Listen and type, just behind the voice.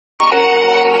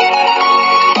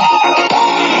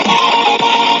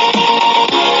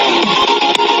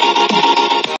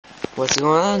What's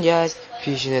going on, guys?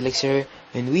 Fusion Elixir,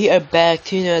 and we are back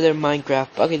to another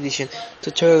Minecraft Pocket Edition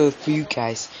tutorial for you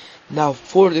guys. Now,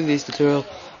 for today's tutorial,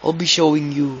 I'll be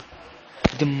showing you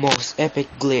the most epic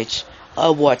glitch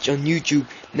I watch on YouTube.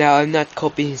 Now, I'm not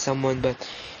copying someone, but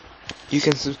you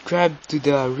can subscribe to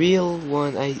the real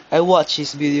one. I watched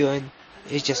this video and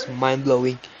it's just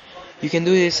mind-blowing. You can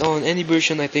do this on any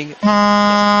version, I think,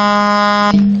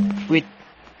 with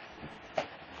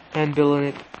anvil on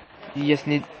it. You just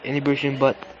need any version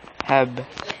but have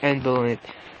anvil on it.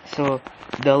 So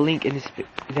the link is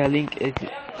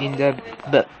in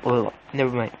the well, never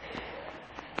mind.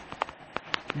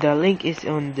 The link is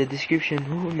on the description.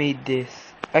 Who made this?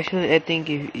 Actually, I think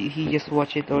he just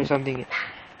watched it or something.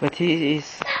 But he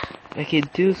is a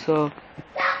kid too, so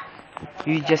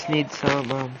you just need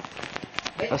some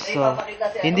so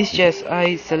in this chest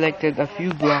I selected a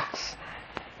few blocks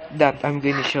that I'm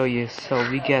going to show you. So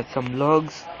we get some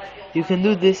logs. You can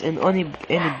do this in any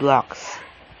blocks.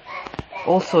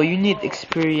 Also, you need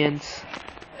experience.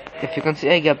 If you can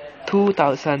see, I got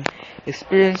 2,000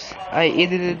 experience. I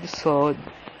edited, so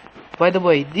by the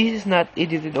way, this is not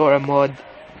edited or a mod.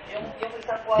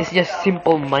 It's just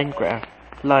simple Minecraft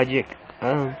logic.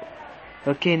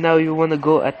 Okay, now you wanna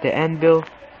go at the anvil.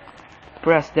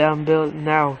 Press the anvil.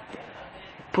 Now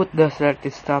put the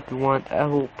selected stuff you want. I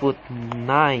will put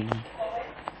 9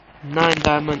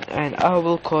 diamond, and I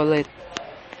will call it.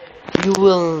 You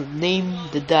will name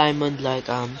the diamond like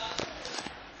let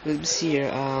me see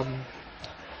here,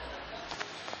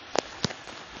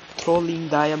 trolling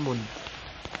diamond,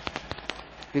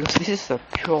 because this is a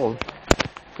troll.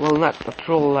 Well, not a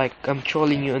troll like I'm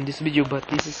trolling you in this video, but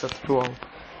this is a troll.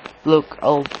 Look,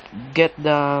 I'll get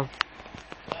the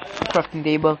crafting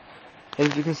table.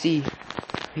 As you can see,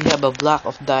 we have a block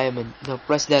of diamond. Now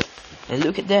press that, and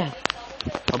look at that,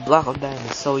 a block of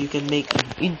diamond. So you can make an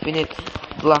infinite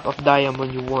block of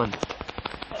diamond you want.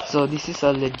 So this is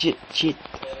a legit cheat.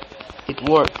 It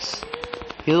works.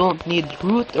 You don't need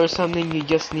root or something. You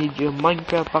just need your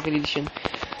Minecraft Pocket Edition,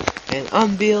 an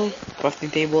anvil,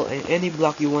 crafting table, and any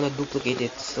block you want to duplicate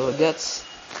it. So that's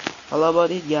all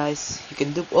about it, guys. You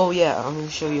can do. Oh yeah, I'm gonna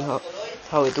show you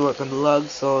how it works on the log.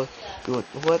 So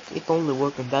what it only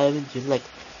works on diamond. You like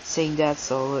saying that,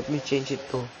 so let me change it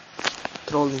to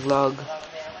trolling log.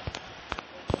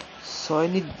 So I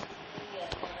need.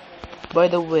 By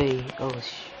the way,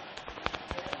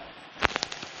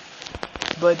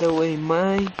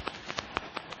 my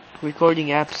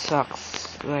recording app sucks.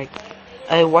 Like,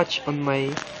 I watch on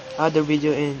my other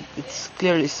video and it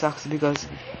clearly sucks because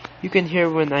you can hear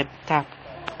when I tap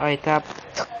like that.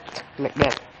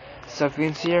 So if you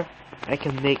can see here, I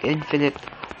can make infinite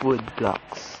wood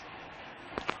blocks,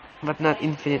 but not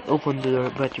infinite open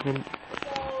door, but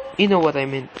you know what I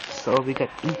meant. So we got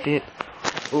infinite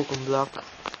open block,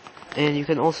 and you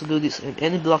can also do this in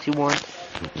any block you want.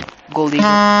 Gold eagle,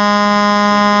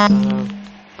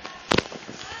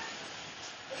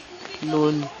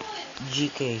 lol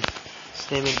GK, just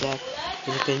name it that,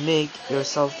 and you can make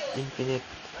yourself infinite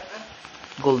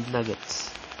gold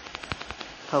nuggets.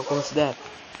 How cool is that?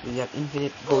 We got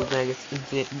infinite gold nuggets,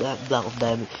 infinite block of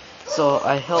diamond. So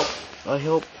I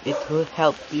hope it will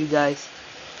help you guys,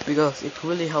 because it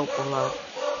really helped a lot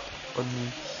on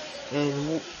me.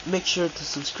 And make sure to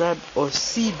subscribe or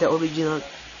see the original.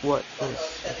 What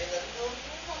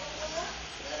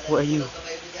are you?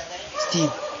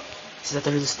 Steve? Is that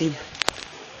the real Steve?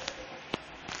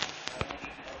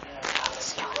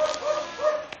 Let's go.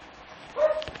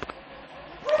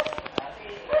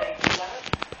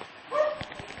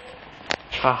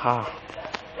 Haha.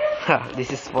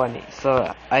 This is funny.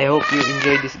 So I hope you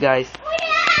enjoyed this, guys.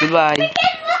 Goodbye.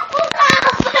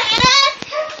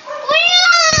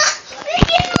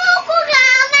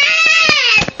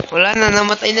 Wala na,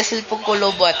 namatay na cellphone ko,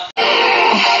 lobot.